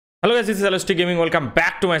Hello guys, this is Alostic gaming. Welcome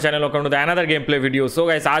back to my channel. Welcome to the another game play video. So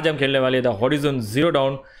guys, आज हम खेलने वाले the horizon zero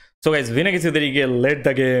down. So guys, बिना किसी तरीके let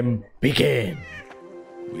the game begin.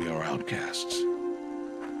 We are outcasts.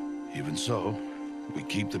 Even so, we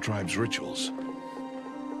keep the tribe's rituals.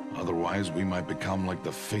 Otherwise, we might become like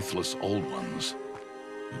the faithless old ones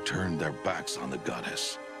who turned their backs on the goddess.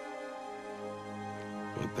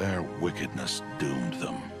 But their wickedness doomed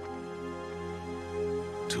them.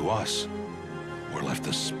 To us, were left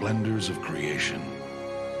the splendors of creation,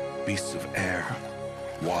 beasts of air,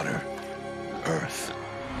 water, earth,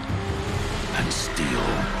 and steel.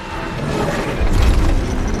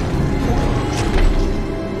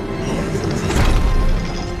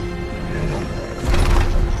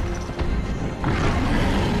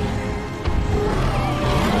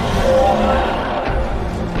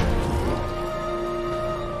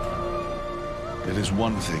 It is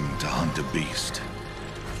one thing to hunt a beast,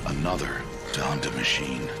 another to hunt a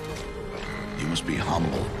machine. You must be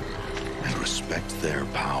humble and respect their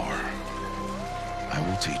power. I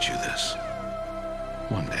will teach you this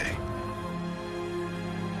one day.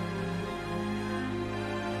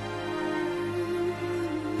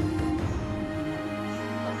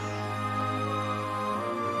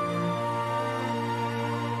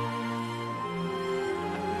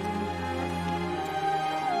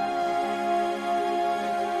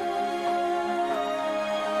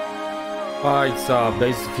 भाई साहब,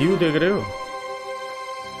 guys view देख रहे हो?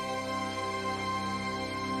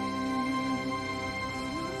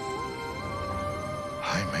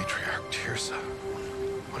 High Matriarch Tirsa.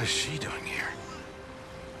 What is she doing here?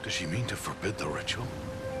 Does she mean to forbid the ritual?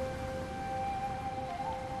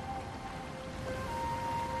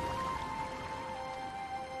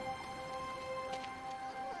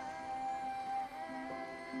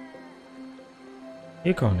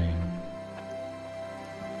 ये कौन है?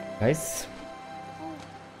 Guys,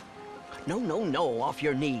 No, off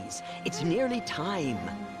your knees. It's nearly time.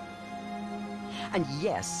 And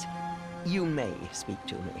yes, you may speak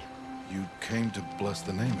to me. You came to bless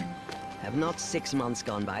the naming, Have not 6 months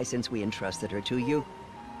gone by since we entrusted her to you?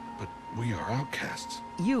 but we are outcasts.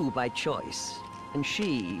 You by choice, and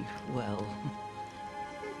she, well...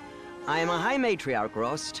 I am a High Matriarch,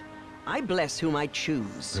 Rost. I bless whom I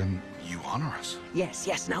choose. Then you honor us.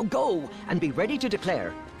 Yes, now go, and be ready to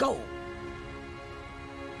declare. Go!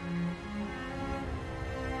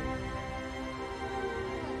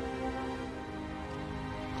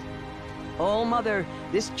 Oh, Mother,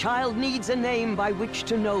 this child needs a name by which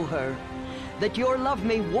to know her, that your love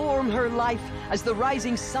may warm her life as the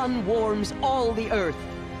rising sun warms all the earth.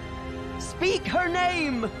 Speak her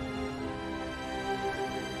name!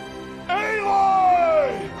 Aloy!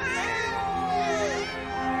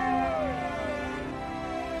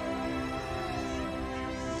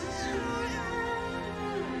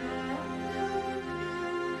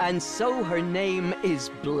 And so her name is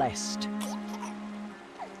blessed.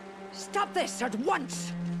 Stop this at once!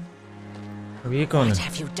 अब ये कौन What है?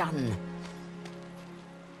 have you done?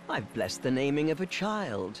 I've blessed the naming of a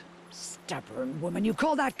child. Stubborn woman, you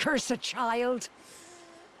call that curse a child?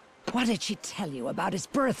 What did she tell you about his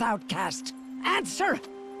birth, outcast? Answer!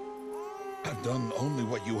 I've done only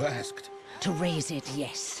what you asked. To raise it,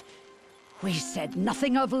 yes. We said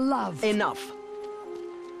nothing of love. Enough.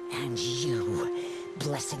 And you,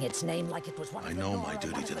 blessing its name like it was one I of the know Nora, my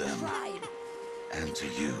duty one of to the them. tribe. And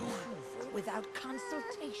to you. Without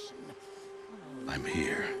consultation. I'm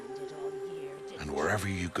here. Did all year, did And wherever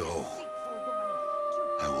you go,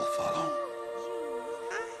 I will follow.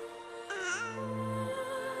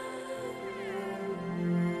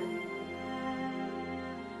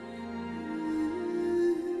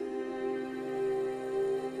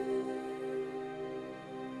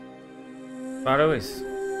 Paradise.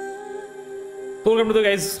 So welcome to the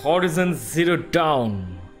guys Horizon Zero Dawn.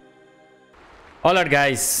 Alright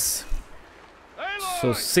guys.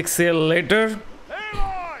 So 6 years later.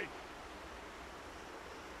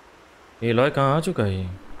 Aloy कहाँ आ चुका है?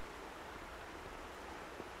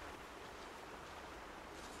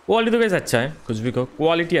 Quality तो guys अच्छा है, कुछ भी कहो,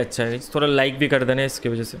 quality अच्छा है। थोड़ा लाइक भी कर देना इसकी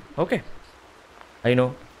वजह से। ओके, आई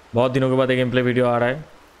नो बहुत दिनों के बाद एक गेम प्ले वीडियो आ रहा है।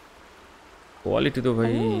 क्वालिटी तो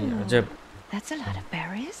भाई अजब। That's a lot of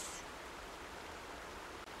berries.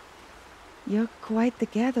 You're quite the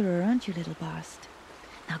gatherer, aren't you, little bast?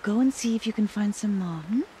 Now go and see if you can find some more,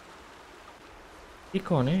 hmm? ये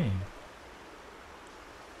कौन है?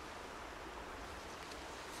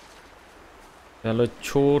 चलो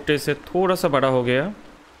छोटे से थोड़ा सा बड़ा हो गया,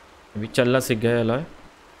 अभी चलना सीख गया alloy.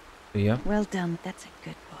 Yeah. Well done. That's a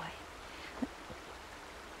good boy.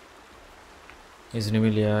 इसने भी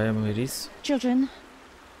लिया है marriage. Children,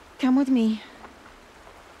 come with me.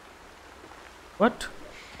 What?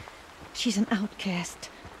 She's an outcast,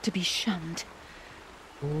 to be shunned.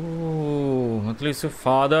 ओह मतलब इसके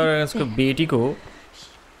फादर और इसके बेटी को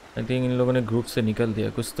आई थिंक इन लोगों ने ग्रुप से निकल दिया,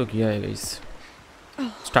 कुछ तो किया है गाइस।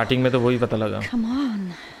 स्टार्टिंग में तो वही पता लगा। Come on.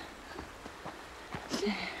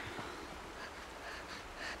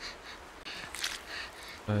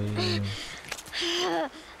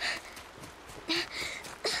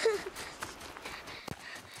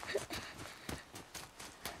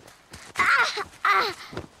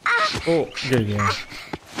 ओ गिर गया।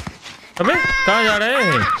 अबे कहाँ जा रहे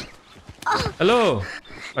हैं? हेलो।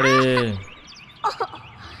 अरे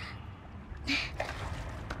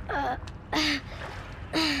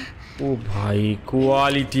ओ भाई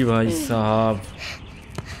क्वालिटी भाई साहब,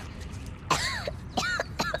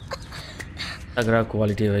 तगड़ा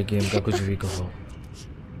क्वालिटी है भाई गेम का, कुछ भी कहो।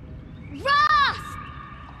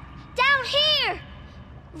 Down here!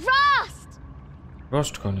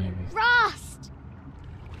 रोस्ट कौन है अभी?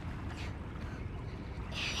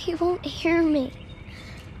 He won't hear me.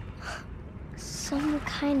 Some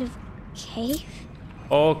kind of cave?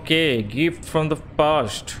 Okay, gift from the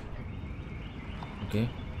past. Okay.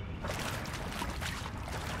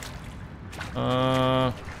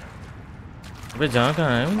 अबे जहाँ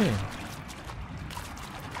कहाँ है मुझे?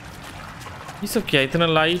 ये सब क्या इतना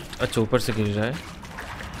लाइट? अच्छा ऊपर से गिर रहा है।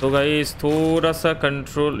 तो गाइस थोड़ा सा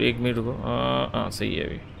कंट्रोल, एक मिनट रुको। हाँ सही है,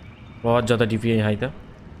 अभी बहुत ज़्यादा DPI हाई था।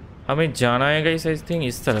 हमें जाना है गाइस आई थिंक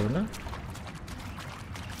इस तरफ ना।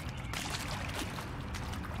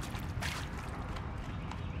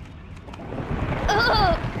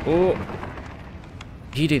 ओ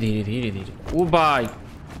धीरे धीरे धीरे धीरे। ओ भाई,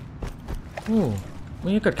 ओ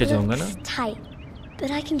मैं ये करके जाऊंगा ना। Tight,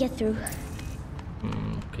 but I can get through.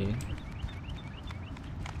 Okay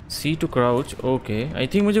C to crouch। Okay I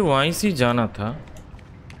think मुझे वहीं से जाना था।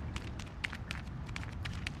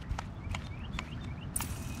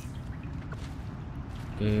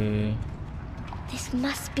 Okay This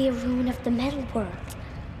must be a ruin of the metal world.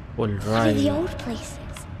 All One of the right. old places.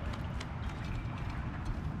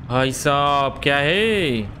 भाई साहब क्या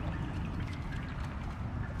है?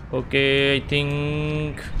 ओके आई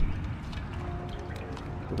थिंक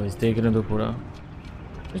बस देख रहे तो पूरा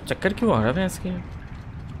ये चक्कर क्यों आ रहा है इसके?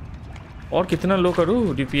 और कितना लो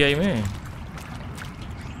करूँ DPI में?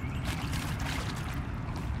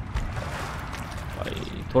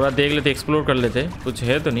 भाई थोड़ा देख लेते, एक्सप्लोर कर लेते, कुछ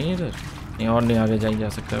है तो नहीं इधर? नहीं और नहीं आगे जा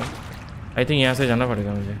सकता। आई थिंक यहाँ से जाना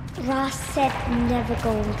पड़ेगा मुझे। Ross said never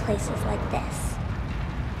go in places like this.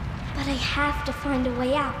 But I have to find a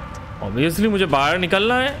way out. Obviously मुझे बाहर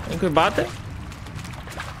निकलना है, कोई बात है,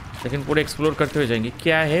 लेकिन पूरे एक्सप्लोर करते हुए जाएंगे।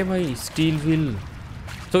 क्या है भाई? Steel wheel.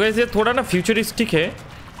 तो वैसे थोड़ा ना फ्यूचरिस्टिक है,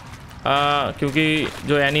 क्योंकि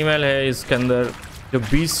जो एनिमल है इसके अंदर, जो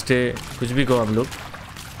बीस्ट है, कुछ भी कहो आप लोग,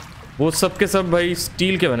 वो सब के सब भाई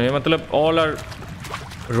स्टील के बने हुए, मतलब ऑल आर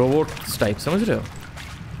रोबोट्स टाइप, समझ रहे हो?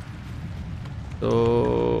 तो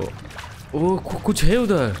वो कुछ है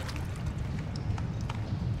उधर,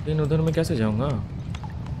 लेकिन उधर मैं कैसे जाऊंगा?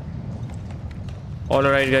 ऑल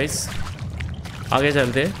राइट गाइस, आगे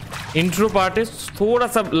चलते हैं। इंट्रो पार्ट है, थोड़ा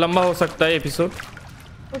सा लंबा हो सकता है एपिसोड,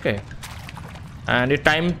 ओके, एंड ये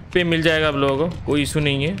टाइम पे मिल जाएगा आप लोगों को, कोई इशू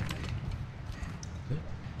नहीं है।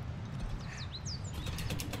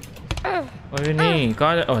 अरे नहीं,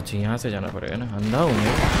 कहाँ अच्छा यहाँ से जाना पड़ेगा ना, अंधा हूँ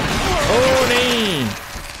मैं। ओ नहीं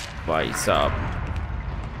भाई साहब,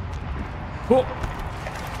 हो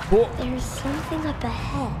There's something up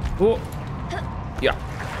ahead. हो या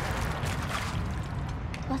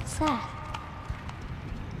What's that?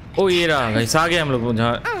 ओ ये रहा गाइस, आ गए हम लोग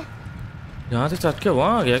जहाँ से चट के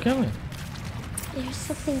वहाँ आ गया क्या मैं? There's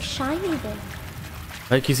something shiny there.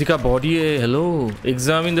 भाई किसी का बॉडी है। Hello,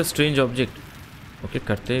 examine the strange object. Okay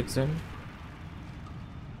करते हैं एग्जामिन।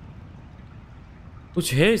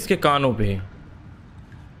 कुछ है इसके कानों पे।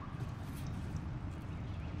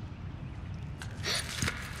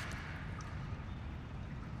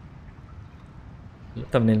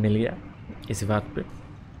 थंबनेल मिल गया इसी बात पे।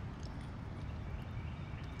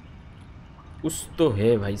 कुछ तो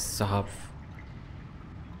है भाई साहब।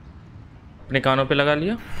 अपने कानों पे लगा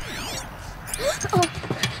लिया। ओ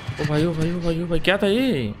भाई ओ भाई ओ भाई ओ भाई, क्या था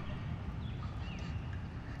ये?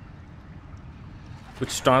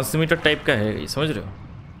 कुछ ट्रांसमीटर टाइप का है ये, समझ रहे हो?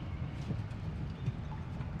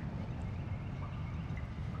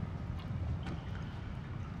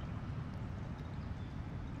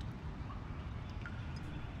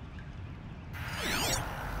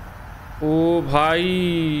 ओ भाई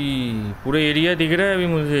पूरे एरिया दिख रहा है अभी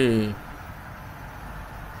मुझे।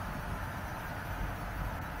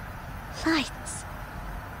 Lights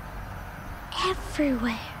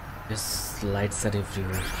everywhere. Yes, Lights are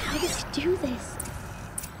everywhere. How does he do this?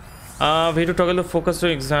 We have to toggle the focus to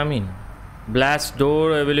examine. Blast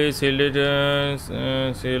door, ability shielded,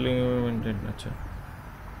 ceiling. अच्छा.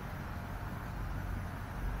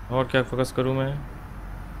 और क्या फोकस करूँ मैं?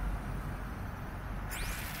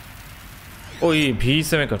 ओ ये भी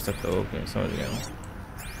से मैं कर सकता हूँ. ओके समझ गया मैं.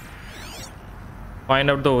 Find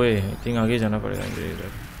out the way. I think आगे जाना पड़ेगा मुझे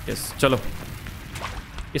इधर. यस चलो.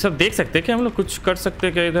 ये सब देख सकते हैं कि हम लोग कुछ कर सकते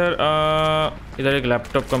हैं क्या इधर? इधर एक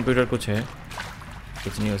लैपटॉप कंप्यूटर कुछ है.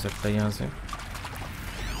 कुछ नहीं हो सकता यहाँ से.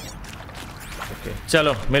 ओके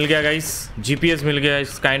चलो मिल गया गाइस. जीपीएस मिल गया.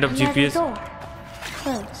 इस kind of GPS.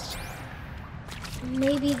 Closed.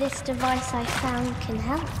 Maybe this device I found can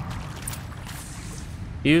help.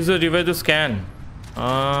 Use the device to scan.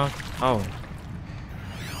 How?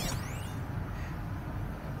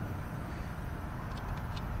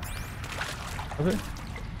 Okay.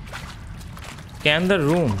 Scan the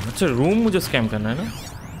room. अच्छा रूम मुझे स्कैन करना है ना?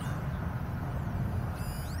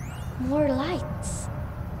 More lights.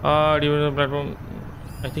 Device platform.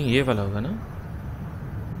 I think ये वाला होगा ना?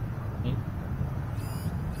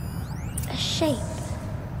 A shape.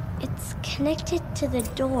 It's connected to the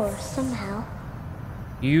door somehow.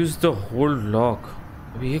 Use the whole lock.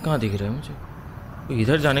 अभी ये कहाँ दिख रहा है मुझे? तो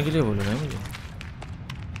इधर जाने के लिए बोल रहा है मुझे.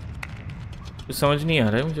 कुछ समझ नहीं आ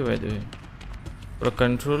रहा है मुझे. वैसे पूरा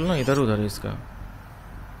कंट्रोल ना इधर उधर है इसका.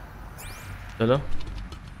 चलो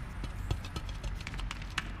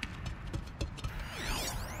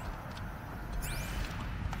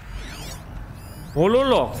होलो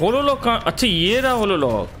लॉक कहाँ? अच्छा ये रहा होलो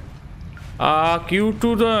लॉक. क्यू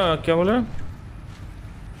टू द क्या बोला?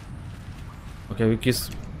 ओके अभी किस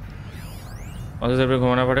और पे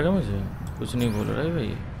घुमाना पड़ेगा मुझे? कुछ नहीं बोल रहा है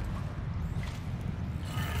भाई.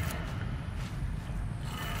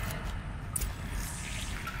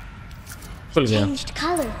 खुल गया.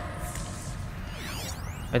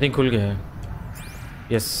 आई थिंक खुल गया है.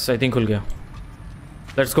 यस आई थिंक खुल गया.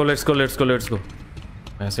 Let's go.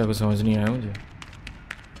 ऐसा कुछ समझ नहीं आया मुझे.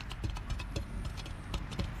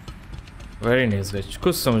 Very nice guys.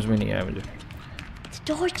 कुछ समझ में नहीं आया मुझे. The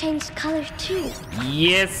door changed color too.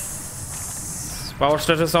 Yes power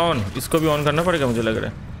status on. इसको भी ऑन करना पड़ेगा मुझे लग रहा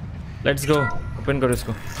है. Let's go. ओपन करो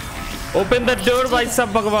इसको. ओपन द डोर भाई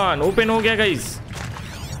साहब. भगवान ओपन हो गया गाइस.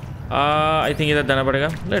 आई थिंक इधर जाना पड़ेगा.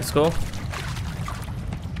 Let's go.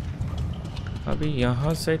 अभी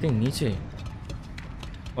यहाँ से आई थिंक नीचे.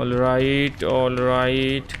 ऑल राइट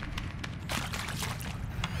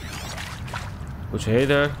कुछ है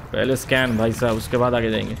इधर. पहले स्कैन भाई साहब उसके बाद आगे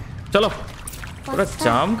जाएंगे. चलो पूरा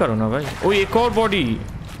जाम करो ना भाई. ओ एक और बॉडी.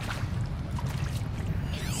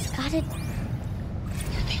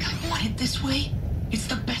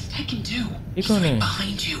 ये कौन है?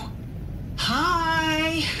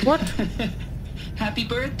 Hi! What? Happy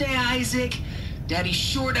birthday, Isaac! Daddy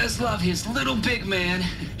sure does love his little big man.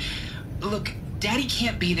 Look, Daddy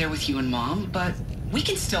can't be there with you and Mom, but we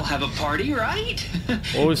can still have a party, right?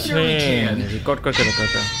 Oh, sure we can. Record करके रखा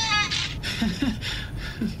था.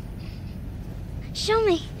 Show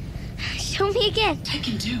me again.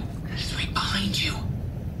 Tekken 2, he's right behind you.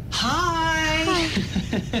 Hi!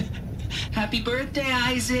 Happy birthday,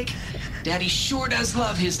 Isaac! Daddy sure does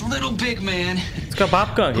love his little big man. इसका बाप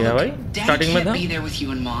कहाँ गया भाई? Daddy can't be there with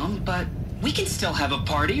you and Mom, but we can still have a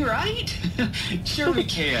party, right? Sure we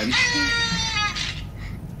can.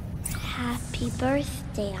 Happy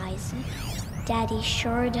birthday, Isaac. Daddy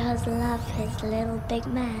sure does love his little big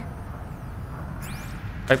man.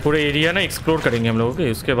 भाई पूरे area ना explore करेंगे हम लोगों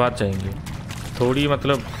के. उसके बाद जाएंगे. थोड़ी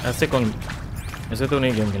मतलब ऐसे तो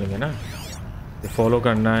नहीं गेम खेलेंगे ना. फॉलो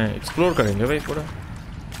करना है. एक्सप्लोर करेंगे भाई पूरा.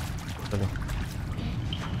 चलो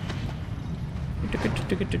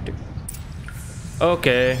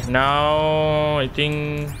ओके नाउ आई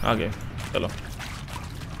थिंक आगे चलो.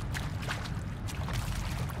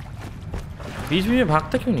 बीच में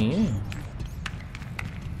भागता क्यों नहीं है?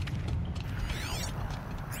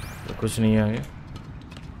 तो कुछ नहीं है आगे.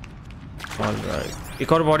 ऑलराइट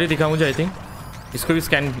एक और बॉडी दिखा मुझे. आई थिंक इसको भी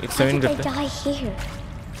एक्सैमिन करते हैं.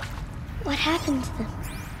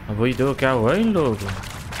 वही तो क्या हुआ इन लोगों को?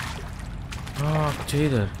 हाँ कुछ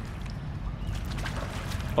इधर.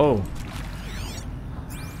 ओह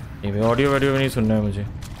ये ऑडियो वीडियो नहीं सुनना है मुझे.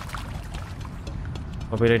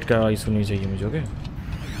 कॉपीराइट का आई सुननी चाहिए मुझे. Okay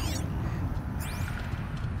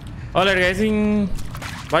alright guys.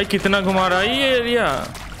 भाई कितना घुमा रहा है ये एरिया.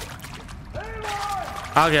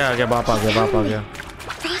 आ गया बाप आ गया.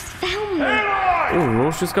 ओह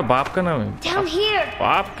रोश इसका बाप का नाम है.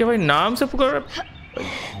 बाप के भाई नाम से पुकार.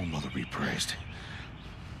 Oh, Mother be praised.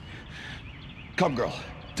 Come, girl.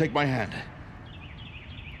 Take my hand.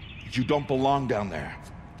 You don't belong down there.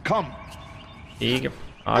 Come. ठीक है,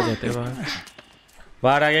 आ जाते हैं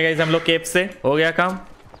बाहर आ गए गाइस हम लोग केव से। हो गया काम।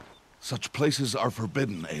 Such places are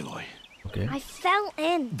forbidden, Aloy. Okay. I fell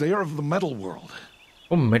in. They are of the metal world.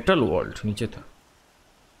 Oh, metal world नीचे था।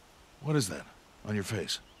 What is that on your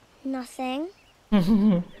face? Nothing.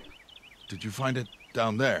 Did you find it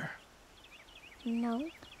down there? No.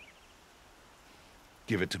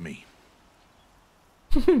 Give it to me.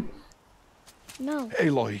 No.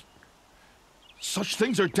 Aloy, such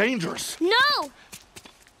things are dangerous. No!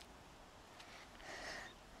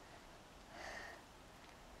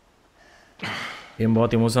 Game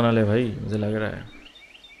बहुत emotional है भाई, मुझे लग रहा है।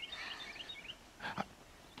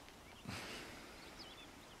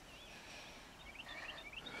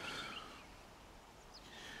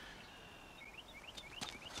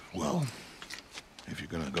 Well, if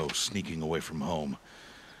you're gonna go sneaking away from home,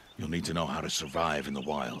 you'll need to know how to survive in the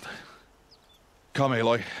wild. Come,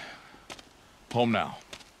 Aloy. Home now.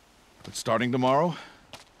 But starting tomorrow,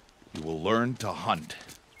 you will learn to hunt.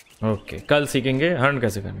 Okay, कल सीखेंगे Hunt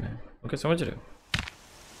कैसे करना है। Okay, समझ रहे हो?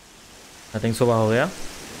 I think सुबह हो गया।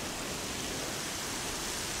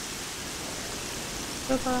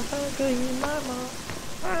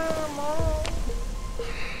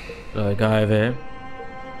 गायब है,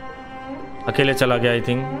 अकेले चला गया आई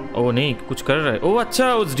थिंक। ओ नहीं, कुछ कर रहा है। ओ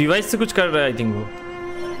अच्छा, उस डिवाइस से कुछ कर रहा है आई थिंक वो।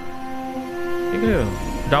 देख रहे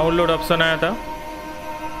हो, डाउनलोड ऑप्शन आया था।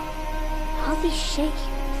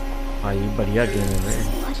 भाई बढ़िया गेम है।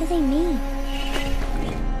 What do they mean?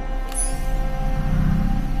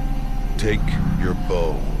 Take your bow.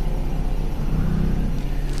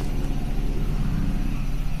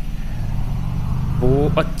 ओ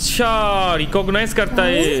अच्छा, रिकॉग्नाइज करता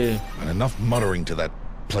है। And enough muttering to that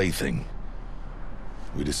plaything.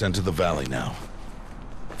 We descend to the valley now.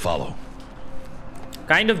 Follow.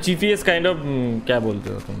 Kind of GPS, kind of क्या बोलते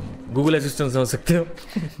हो तुम, गूगल असिस्टेंट समझ सकते हो।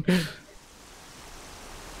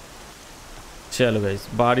 चलो गाइस,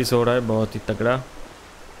 बारिश हो रहा है बहुत ही तगड़ा।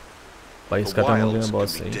 बारिश खत्म हो गया, बहुत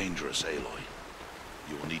सही। Dangerous, Aloy.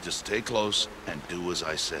 You will need to stay close and do as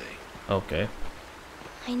I say. Okay.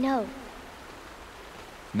 I know.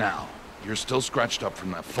 Now, you're still scratched up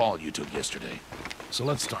from that fall you took yesterday. So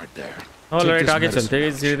let's start there. All Take right, this आगे medicine चलते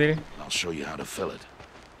हैं pouch, धीरे-धीरे। and I'll show you how to fill it.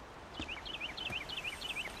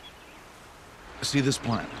 See this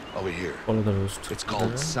plant over here? Follow the roost. It's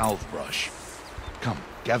called south brush. Come,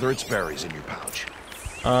 gather its berries in your pouch.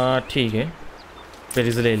 ठीक है,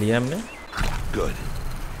 berries ले लिया हमने। Good.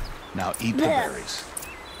 Now eat the berries.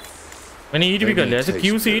 मैंने eat भी कर लिया। ऐसे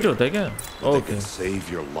क्यों से eat होता है क्या? They can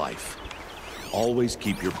save your life. Always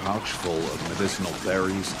keep your pouch full of medicinal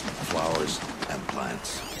berries, flowers, and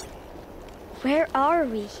plants. Where are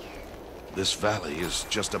we? This valley is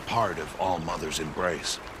just a part of All Mother's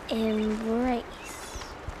embrace. Embrace.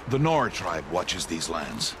 The Nora tribe watches these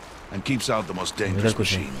lands and keeps out the most dangerous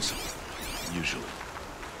machines. Usually.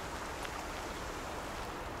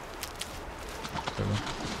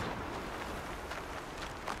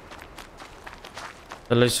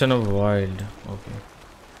 The Legend of Wild. Okay.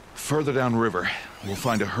 Further downriver, we'll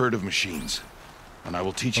find a herd of machines, and I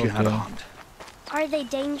will teach you how to hunt. Are they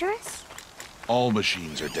dangerous? All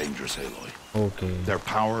machines are dangerous, Aloy. Okay. Their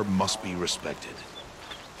power must be respected.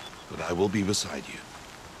 But I will be beside you.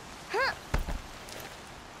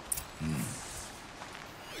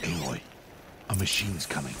 Aloy, a machine's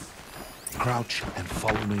coming. Crouch and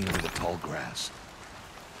follow me into the tall grass.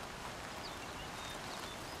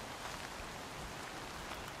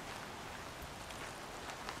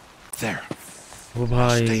 There. Oh,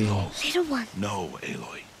 bhai. Stay low. Little one. No,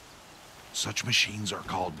 Aloy. Such machines are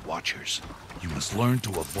called watchers. You must learn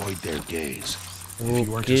to avoid their gaze. If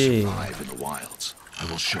you are to survive in the wilds, I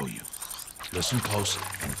will show you. Listen close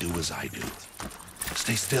and do as I do.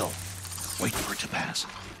 Stay still. Wait for it to pass.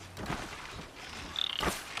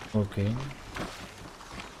 Okay.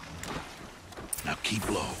 Now keep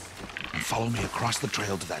low and follow me across the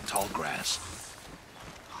trail to that tall grass.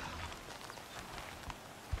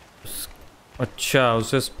 अच्छा,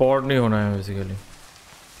 उसे spot नहीं होना है basically.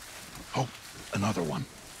 Oh, another one.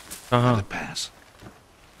 कहाँ? Let it pass.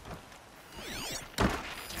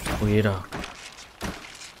 वो ये रहा।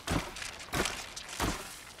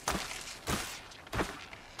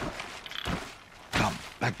 Come,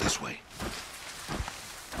 back this way.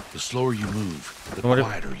 The slower you move, the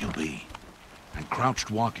quieter you'll be. And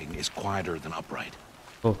crouched walking is quieter than upright.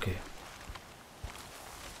 Okay.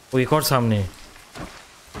 वो एक और सामने है।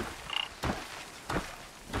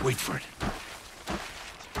 Wait for it.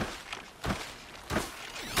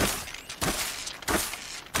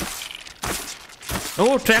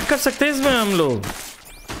 O, track कर सकते हैं इसमें हम लोग।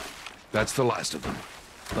 That's the last of them.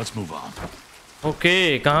 Let's move on.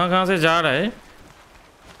 Okay, कहाँ से जा रहा है?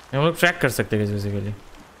 हम लोग ट्रैक कर सकते हैं बेसिकली।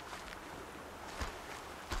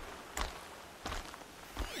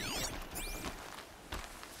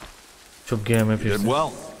 छुप गया मैं फिर से।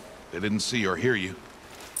 Well, they didn't see or hear you.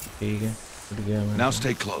 ठीक है, छुप गया मैं। Now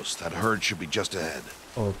stay close. That herd should be just ahead.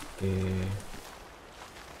 Okay,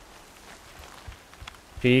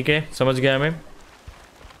 ठीक है, समझ गया मैं।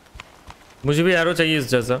 मुझे भी एरो चाहिए इस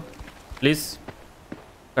जैसा, प्लीज।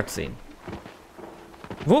 Cut scene.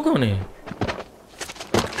 वो कौन है?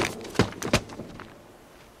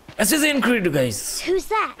 Assassin's Creed guys. Who's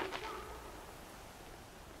that?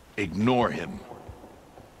 Ignore him.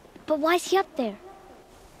 But why is he up there?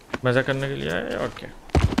 मजा करने के लिए आए और क्या?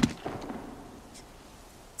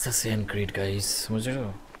 Assassin's Creed guys, समझ रहे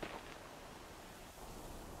हो?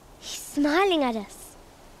 He's smiling at us.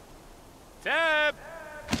 Teb!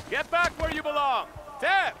 Get back where you belong!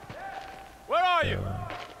 Teb! Where are you?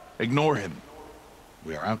 Ignore him.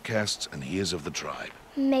 We are outcasts and he is of the tribe.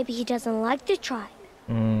 Maybe he doesn't like the tribe.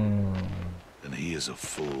 And he is a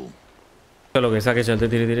fool. चलो guys, आगे चलते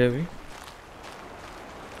धीरे धीरे अभी।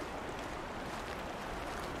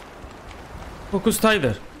 वो कुछ था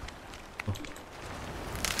इधर।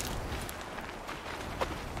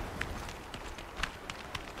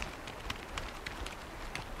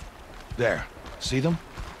 There. See them?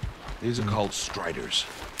 These are called striders.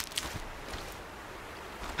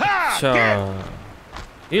 अच्छा,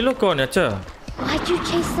 ये लोग कौन है? अच्छा, Why'd you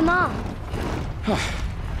chase them off?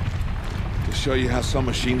 To show you how some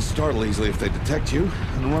machines startle easily if they detect you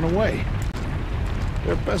and run away.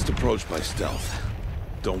 They're best approached by stealth.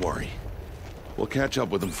 Don't worry. We'll catch up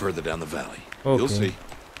with them further down the valley. You'll Okay. see.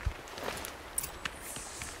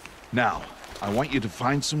 Now, I want you to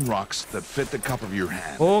find some rocks that fit the cup of your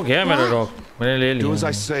hand. हो गया मेरा rock, मैंने ले Do as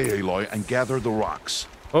I लिया। say, Aloy, and gather the rocks.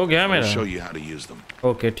 हो गया I'll मेरा। show you how to use them.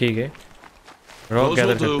 Okay, ठीक है। रॉक Those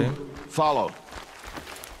गैदर will करते do. हैं। Follow.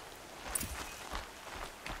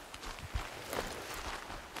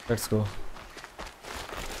 Let's go.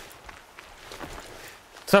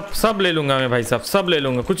 सब ले लूंगा मैं भाई साहब, सब ले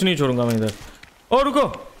लूंगा, कुछ नहीं छोड़ूंगा मैं इधर। ओ रुको,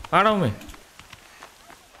 आ रहा हूं मैं।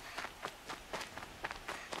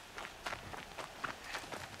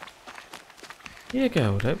 ये क्या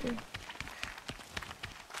हो रहा है?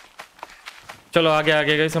 चलो आगे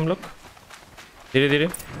आगे गए हम लोग, धीरे धीरे।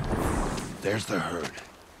 There's the herd.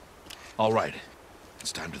 All right.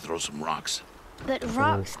 It's time to throw some rocks. But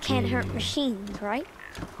rocks can't hurt machines, right?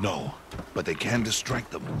 No, but they can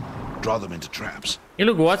distract them. Draw them into traps. ये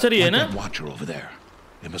लोग वॉचर ही है Like ना? that watcher over there.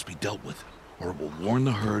 It must be dealt with, or it will warn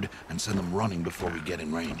the herd and send them running before we get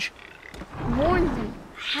in range. Warn them.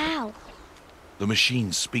 How? The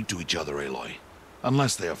machines speak to each other, Aloy.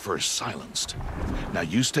 Unless they are first silenced. Now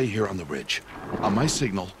you stay here on the ridge. On my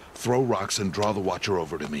signal, throw rocks and draw the watcher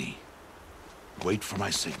over to me. Wait for my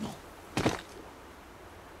signal.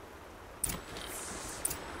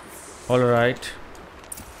 All right.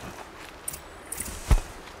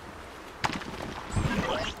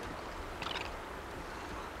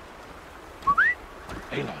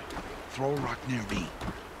 Aloy, throw a rock near me.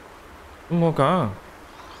 वो कहाँ?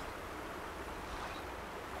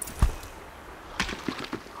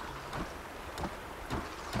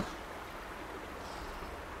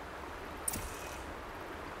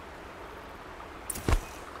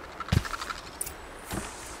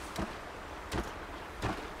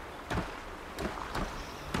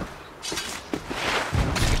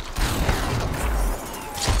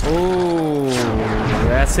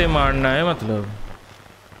 ऐसे मारना है मतलब?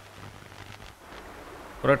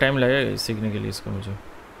 पूरा time लगेगा सीखने के लिए इसको मुझे।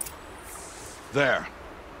 There.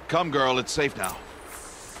 Come, girl. It's safe now.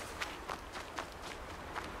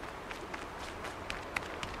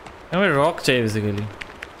 हमें रॉक चाहिए बेसिकली।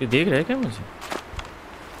 ये देख रहे हैं क्या मुझे?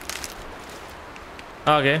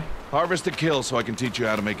 आ गए। Harvest the kill so I can teach you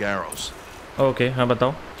how to make arrows. Okay, हाँ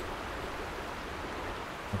बताओ।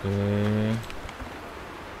 Okay.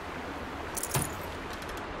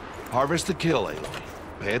 Harvest the kill, Aloy.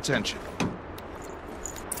 Pay attention.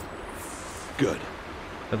 Good.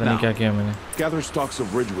 पता नहीं क्या किया मैंने। Gather stalks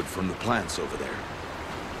of ridgewood from the plants over there.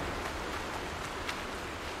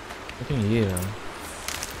 लेकिन ये रहा।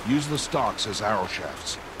 Use the stalks as arrow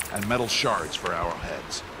shafts and metal shards for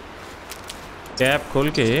arrowheads. Cap खोल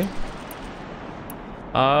के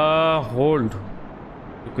होल्ड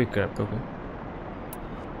क्विक कैप। ओके,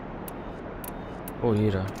 ओ ये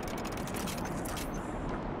रहा,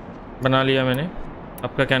 बना लिया मैंने।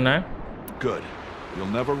 अब क्या कहना है? Good.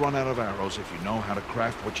 You'll never run out of arrows if you know how to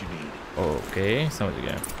craft what you need. Okay, समझ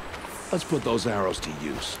गया। Let's put those arrows to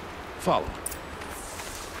use. Follow.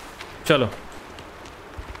 चलो।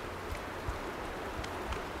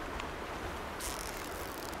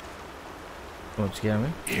 पहुंच गया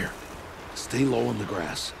मैं। Here, stay low in the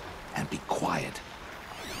grass and be quiet.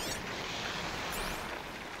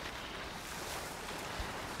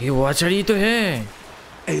 ये वाचड़ी तो है।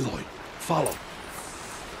 Aloy, follow.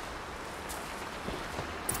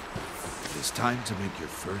 It is time to make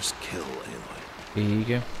your first kill, Aloy. ठीक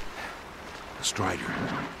है। The Strider,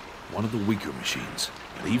 one of the weaker machines,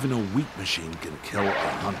 but even a weak machine can kill a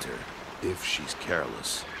hunter if she's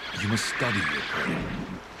careless. You must study your prey.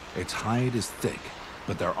 Its hide is thick,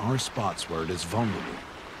 but there are spots where it is vulnerable,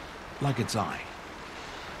 like its eye.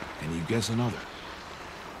 Can you guess another?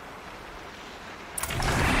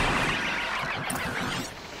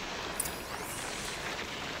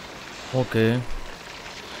 Okay.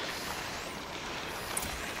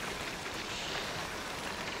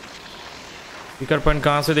 Speaker point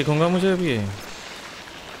कहाँ से देखूंगा मुझे अभी?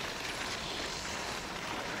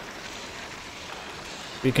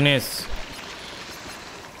 Weakness.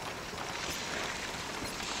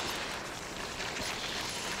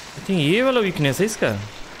 I think ये वाला weakness है इसका।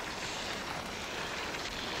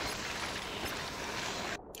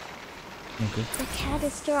 The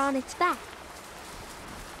canister on its back.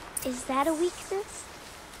 Is that a weakness?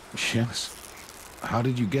 Yes. How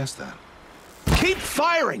did you guess that? Keep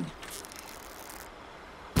firing!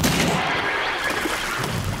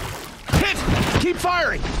 Hit! Keep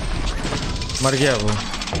firing! मर गया वो।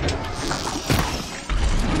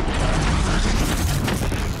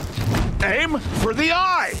 Aim for the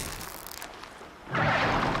eye!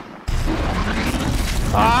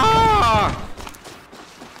 Ah!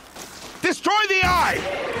 Destroy the eye!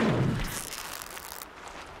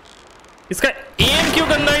 इसका M क्यों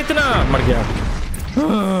गंदा इतना? मर गया।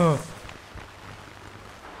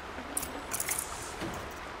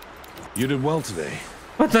 You did well today.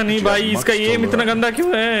 पता नहीं भाई इसका एम इतना गंदा क्यों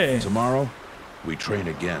है? Tomorrow, we train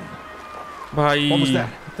again. भाई What was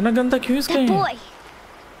that? इतना गंदा क्यों इसका That M? boy!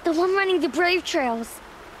 The one running the brave trails.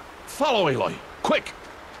 Follow Aloy, quick!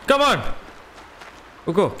 Come on!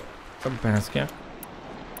 रुको। अब भैंस क्या?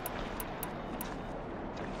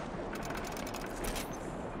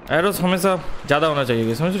 एरोस हमेशा ज्यादा होना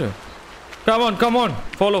चाहिए, समझ रहे हो? Come on,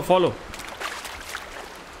 follow.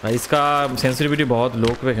 भाई इसका सेंसिटिविटी बहुत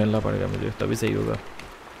लो पे खेलना पड़ेगा मुझे, तभी सही होगा।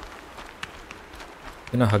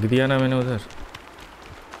 इतना हक दिया ना मैंने उधर।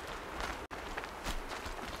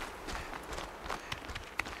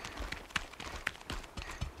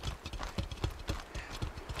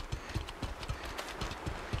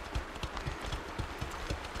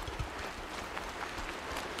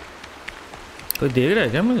 कोई देख रहा है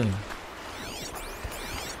क्या मुझे?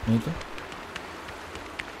 नहीं तो।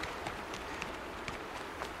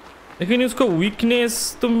 लेकिन उसको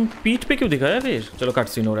वीकनेस तुम पीठ पे क्यों दिखाया फिर? चलो कट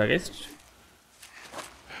सीन हो रहा है गाइस।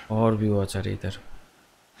 और भी वो अच्छा रही इधर।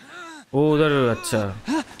 वो उधर अच्छा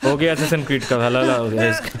हो गया असेसिन क्रीड का हलाला हो गया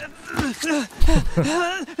इसका।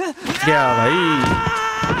 क्या भाई?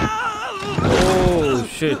 Oh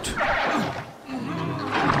shit.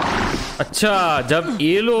 अच्छा जब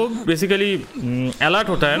ये लोग बेसिकली अलर्ट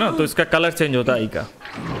होता है ना तो इसका कलर चेंज होता है आई का।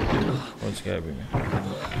 पहुंच गया अभी मैं।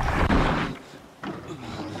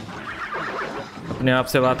 अपने आप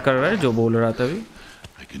से बात कर रहा है जो बोल रहा था अभी।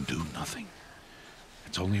 I can do nothing.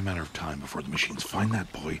 It's only a matter of time before the machines find that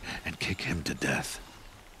boy and kick him to death.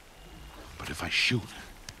 But if I shoot,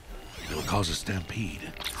 it will cause a stampede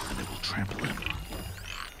and they will trample him.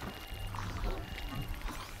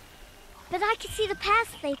 But I can see the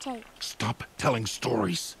paths they take. Stop telling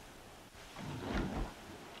stories.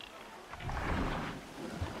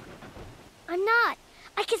 I'm not.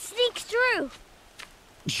 I can sneak through.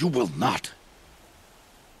 You will not.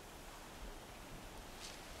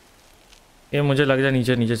 ये मुझे लग रहा है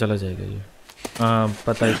नीचे चला जाएगा ये। हाँ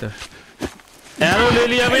पता ही था। एरो ले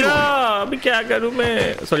लिया मेरा। अभी क्या करूँ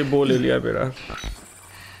मैं? सॉरी बो ले लिया मेरा।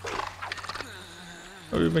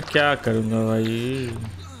 अभी मैं क्या करूँगा भाई?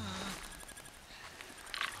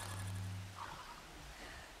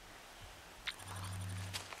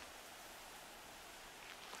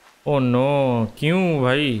 ओ नो क्यों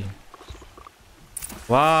भाई?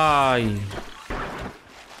 वाई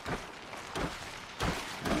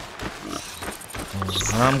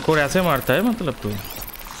हमको ऐसे मारता है मतलब तो।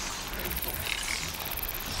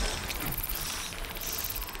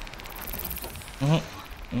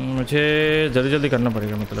 मुझे जल्दी करना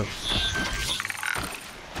पड़ेगा मतलब।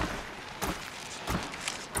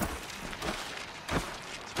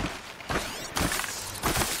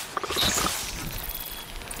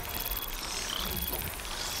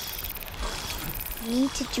 I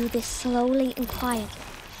need to do this slowly and quietly.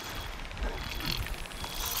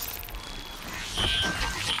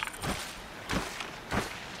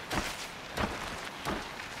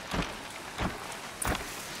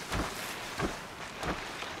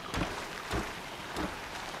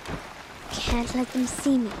 can't let them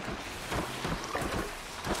see me.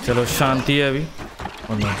 चलो शांति है अभी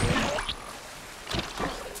और नहीं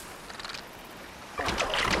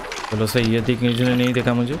चलो सही है थी किसी ने नहीं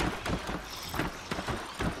देखा मुझे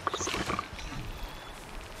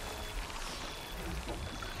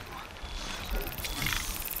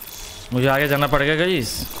मुझे आगे जाना पड़ेगा गाइस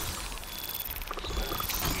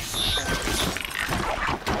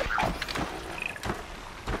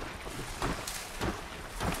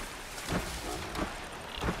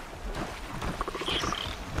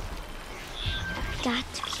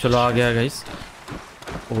चलो आ गया गाइस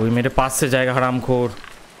वो मेरे पास से जाएगा हरामखोर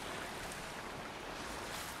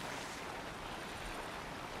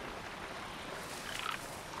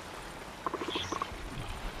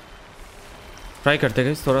ट्राई करते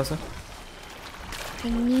गाइस थोड़ा सा I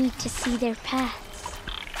need to see their paths.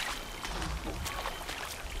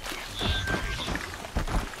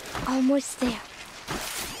 Almost there.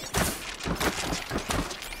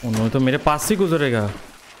 उन्होंने तो मेरे पास से गुजरेगा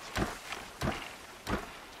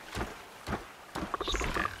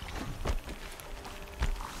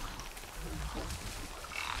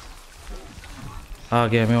आ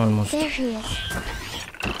गया मैं ऑलमोस्ट There he is.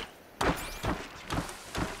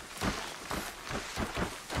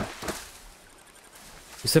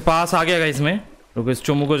 इससे पास आ गया इसमें रुको इस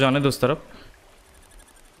चोमू को जाने दो उस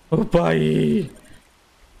तरफ ओ भाई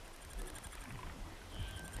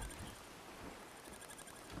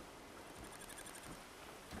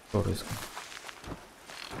छोड़ो इसको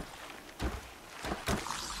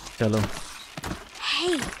चलो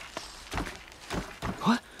Hey,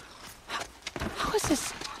 How is this?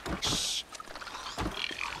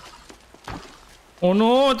 Oh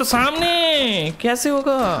no तो सामने कैसे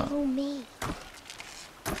होगा oh me.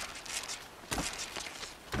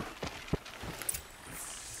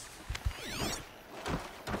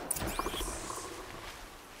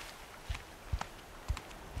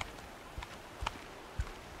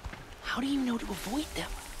 How do you know to avoid them?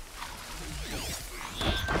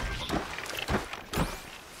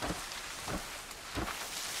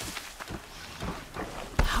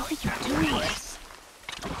 How are you doing this?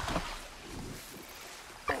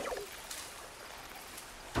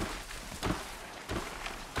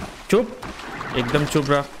 चुप एकदम चुप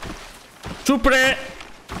रहा चुप रहे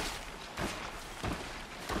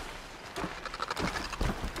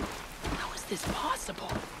How is this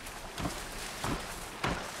possible?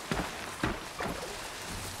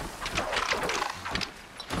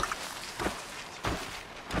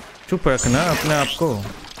 चुप रखना अपने आप को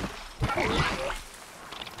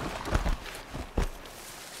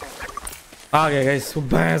आ गया गाइस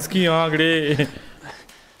भैंस की आंकड़े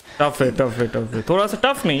टफ है थोड़ा सा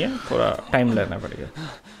टफ नहीं है थोड़ा टाइम लेना पड़ेगा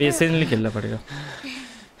पेशेंटली खेलना पड़ेगा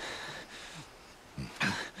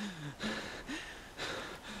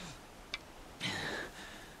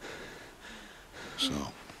So,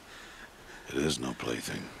 it is no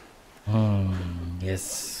plaything. Yes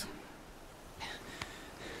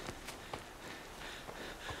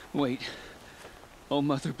Wait. Oh,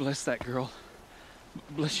 Mother, bless that girl.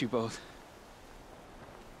 Bless you both.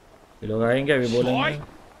 ये लोग आएंगे अभी बोलेंगे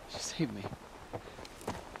She saved me.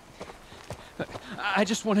 I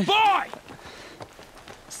just wanted... Boy!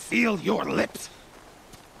 Seal your lips.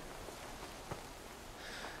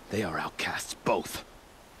 They are outcasts, both.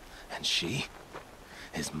 And she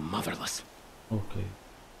is motherless. Okay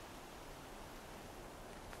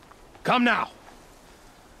Come now!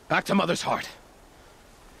 Back to Mother's heart.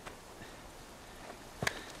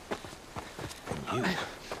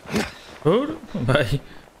 और भाई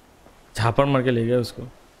झापड़ मार के ले गया उसको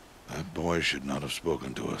That boy should not have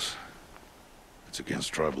spoken to us. It's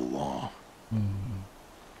against tribal law.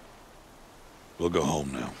 We'll go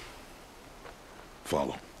home now.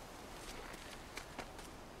 Follow.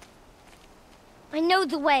 I know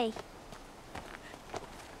the way.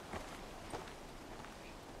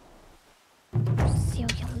 Seal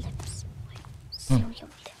your lips, boy. Seal your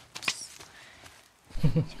lips.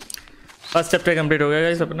 First chapter complete हो गया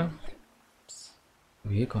guys अपना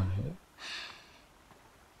ये कौन है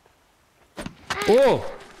ओ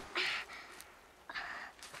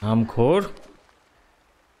हम खोर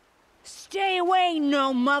Stay away, no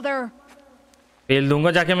mother. पेल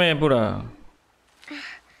दूंगा जाके मैं पूरा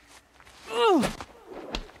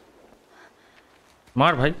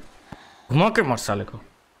मार भाई घुमा के मार साले को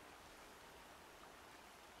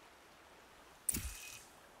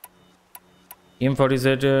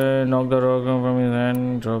M47 knock the rock from his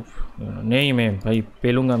hand drop नहीं मैं भाई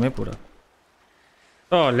पेलूंगा मैं पूरा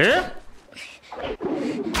साले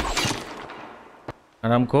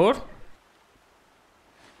हरामखोर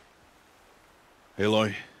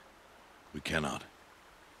Aloy, we cannot.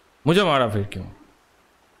 मुझे मारा फिर क्यों?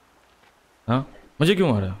 हाँ मुझे क्यों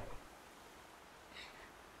मारा?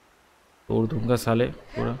 तोड़ दूंगा साले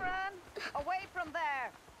पूरा।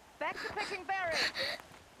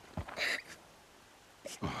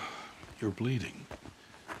 You're bleeding.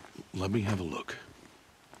 Let me have a look.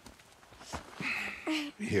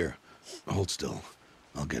 Here, hold still.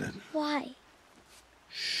 I'll get it. Why?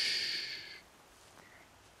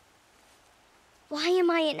 Why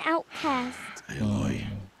am I an outcast? Aloy.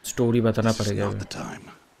 Story बताना पड़ेगा। Not the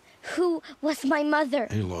time. Who was my mother?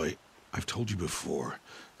 Aloy, I've told you before.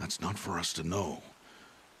 That's not for us to know.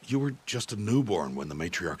 You were just a newborn when the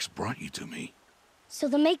matriarchs brought you to me. So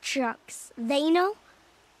the matriarchs, they know?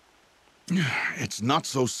 It's not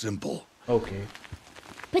so simple. Okay.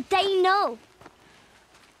 But they know.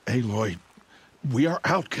 Aloy, we are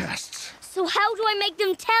outcasts. So how do I make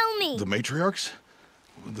them tell me? The matriarchs?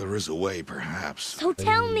 There is a way, perhaps. So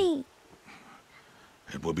tell me.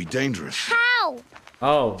 It would be dangerous. How?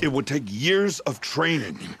 Oh. It would take years of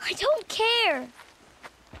training. I don't care.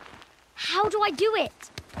 How do I do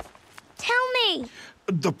it? Tell me.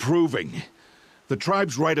 The proving. The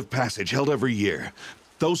tribe's rite of passage held every year.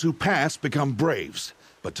 Those who pass become braves.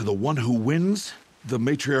 But to the one who wins, the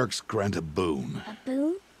matriarchs grant a boon. A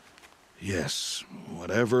boon? Yes,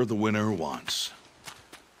 whatever the winner wants.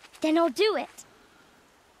 Then I'll do it.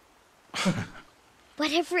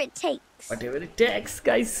 Whatever it takes. Whatever it takes,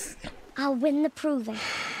 guys. I'll win the proving.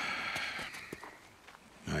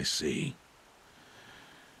 I see.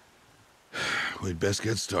 We'd best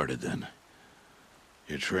get started then.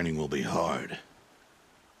 Your training will be hard.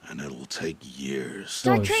 And it'll take years.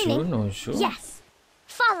 Start training? Sure, no, sure. Yes.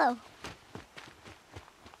 Follow.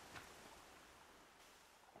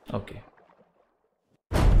 Okay.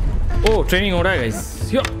 Oh, training हो रहा है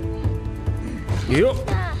guys. Yo. Yo.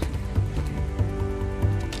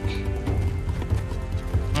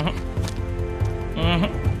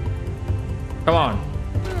 Come on.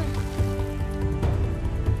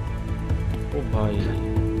 Oh भाई.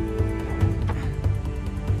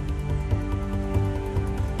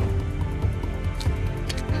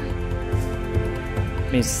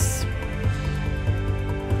 Miss.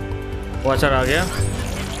 Watcher आ गया.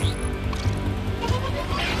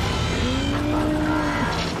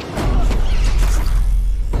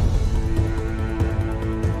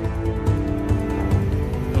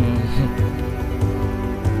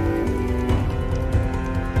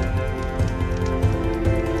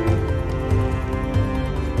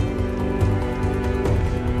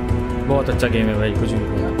 बहुत अच्छा game है भाई, कुछ भी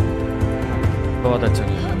बोला, बहुत अच्छा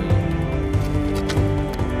गेम है।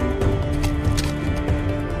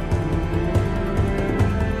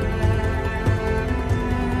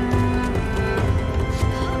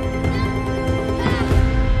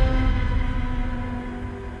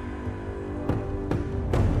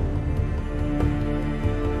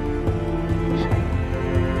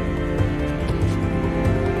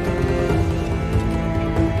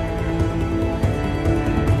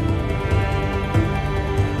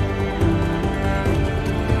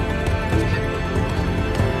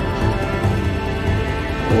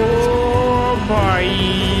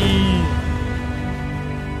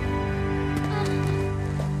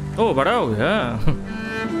 ओ बड़ा हो गया।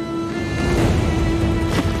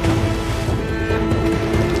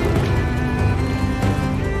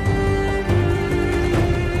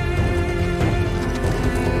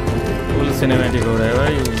 फुल सिनेमैटिक हो रहा है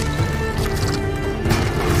भाई।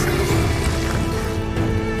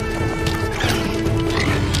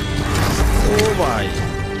 ओ भाई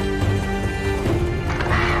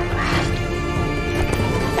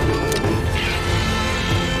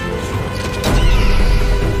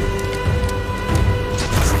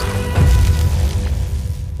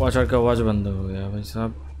वॉचर का आवाज बंद हो गया भाई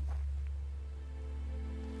साहब।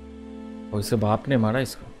 और इसे बाप ने मारा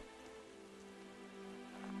इसको।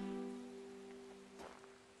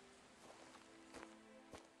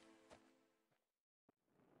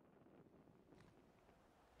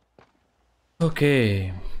 ओके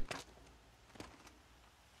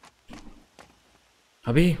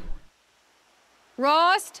अभी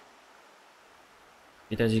रोस्ट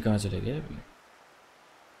पिताजी कहाँ चले गए अभी?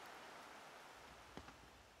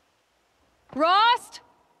 Rost!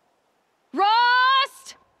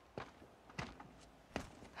 Rost!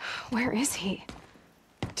 Where is he?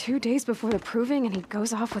 2 days before the proving and he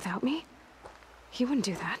goes off without me? He wouldn't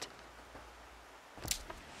do that.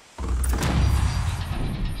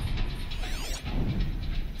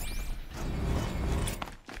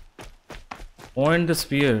 Point the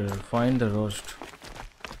spear, find the roast.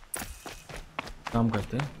 काम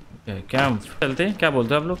करते हैं क्या? कैंप चलते हैं, क्या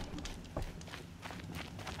बोलते हैं आप लोग?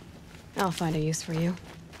 I'll find a use for you.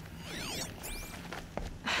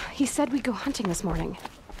 He said we'd go hunting this morning.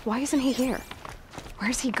 Why isn't he here?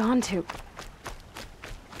 Where's he gone to?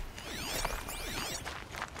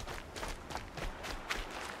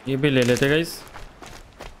 ये भी ले लेते guys.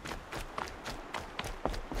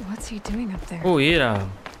 What's he doing up there? Oh, ये रहा.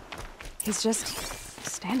 He's just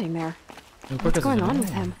standing there. ऊपर What's कैसे going जाना? on with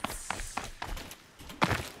him?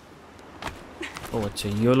 ओह अच्छा,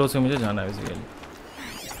 योलो से मुझे जाना है बेसिकली.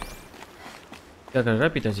 क्या कर रहा है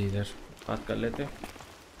पिताजी इधर? बात कर लेते.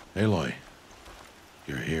 Aloy,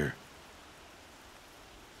 you're here.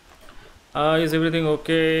 Is everything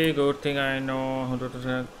okay? Good thing I know how to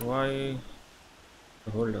track. Why?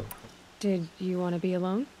 Hold up. Did you want to be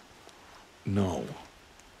alone? No.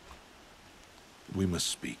 We must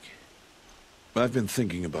speak. I've been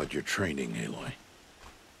thinking about your training, Aloy.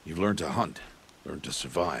 You've learned to hunt, learned to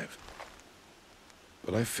survive.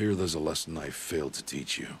 But I fear there's a lesson I failed to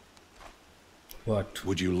teach you. What?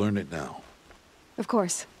 Would you learn it now? Of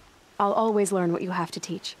course. I'll always learn what you have to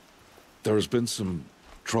teach. There has been some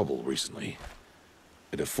trouble recently.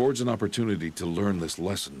 It affords an opportunity to learn this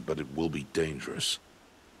lesson, but it will be dangerous.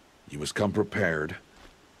 You must come prepared,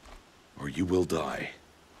 or you will die.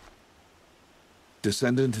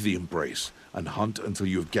 Descend into the embrace and hunt until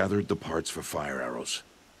you have gathered the parts for fire arrows.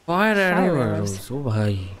 Fire arrows? Oh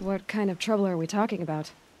bhai. What kind of trouble are we talking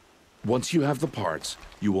about? Once you have the parts,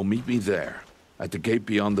 you will meet me there, at the gate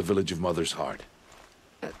beyond the village of Mother's Heart.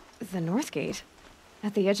 The North Gate?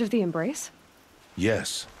 At the edge of the embrace?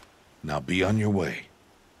 Yes. Now be on your way.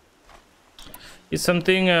 Is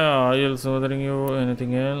something else bothering you?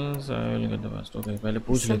 Anything else? I will get the best. Okay, पहले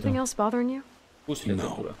पूछ लेता हूँ. Something else bothering you? पूछ लेता हूँ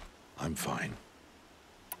No, पूरा. I'm fine.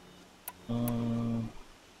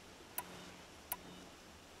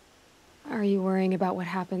 Are you worrying about what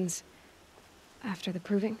happens after the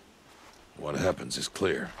proving? What happens is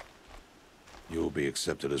clear. You will be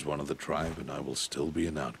accepted as one of the tribe, and I will still be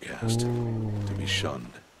an outcast, to be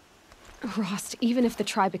shunned. Rost, even if the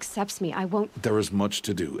tribe accepts me, I won't... There is much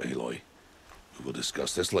to do, Aloy. We will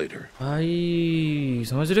discuss this later. भाई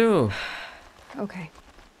समझ रहे हो? Okay.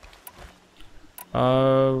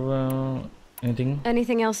 Anything?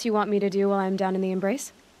 Anything else you want me to do while I'm down in the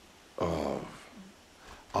embrace?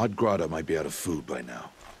 Odd Grata might be out of food by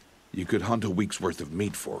now. You could hunt a week's worth of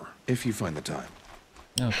meat for her, if you find the time.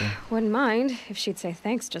 Okay. Wouldn't mind if she'd say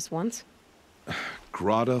thanks just once.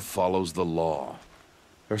 Grata follows the law.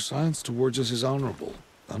 Her silence towards us is honorable,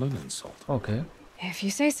 not an insult. Okay. If you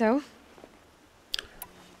say so.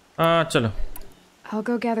 चलो. I'll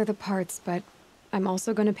go gather the parts, but I'm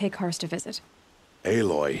also going to pay Karst a visit.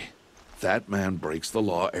 Aloy, that man breaks the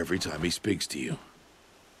law every time he speaks to you.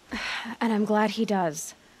 And I'm glad he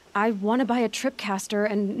does. I want to buy a tripcaster,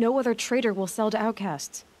 and no other trader will sell to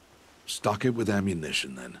outcasts. Stock it with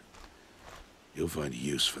ammunition, then. You'll find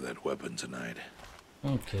use for that weapon tonight.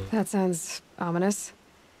 Okay. That sounds ominous.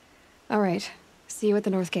 All right. See you at the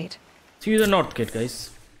North Gate. See you at the North Gate,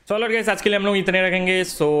 guys. So alright guys, आज के लिए हम लोग इतने रखेंगे.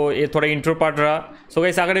 सो ये थोड़ा intro part रहा. सो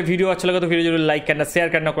गाइस, अगर ये वीडियो अच्छा लगा तो वीडियो जरूर लाइक करना, शेयर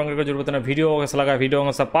करना, कमेंट करके जरूर बताना वीडियो कैसा लगा, वीडियो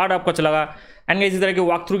का सब पार्ट आपको अच्छा लगा. एंड गाइस, इस तरह के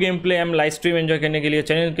वॉक थ्रू गेम प्ले हम लाइव स्ट्रीम एंजॉय करने के लिए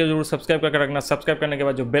चैनल को जरूर सब्सक्राइब करके रखना. सब्सक्राइब करने के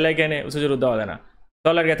बाद जो बेल आइकन है उसे जरूर दबा देना. तो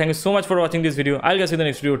alright guys, thank you so much for watching this video. I will see you in the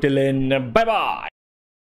next video. Till then, bye bye.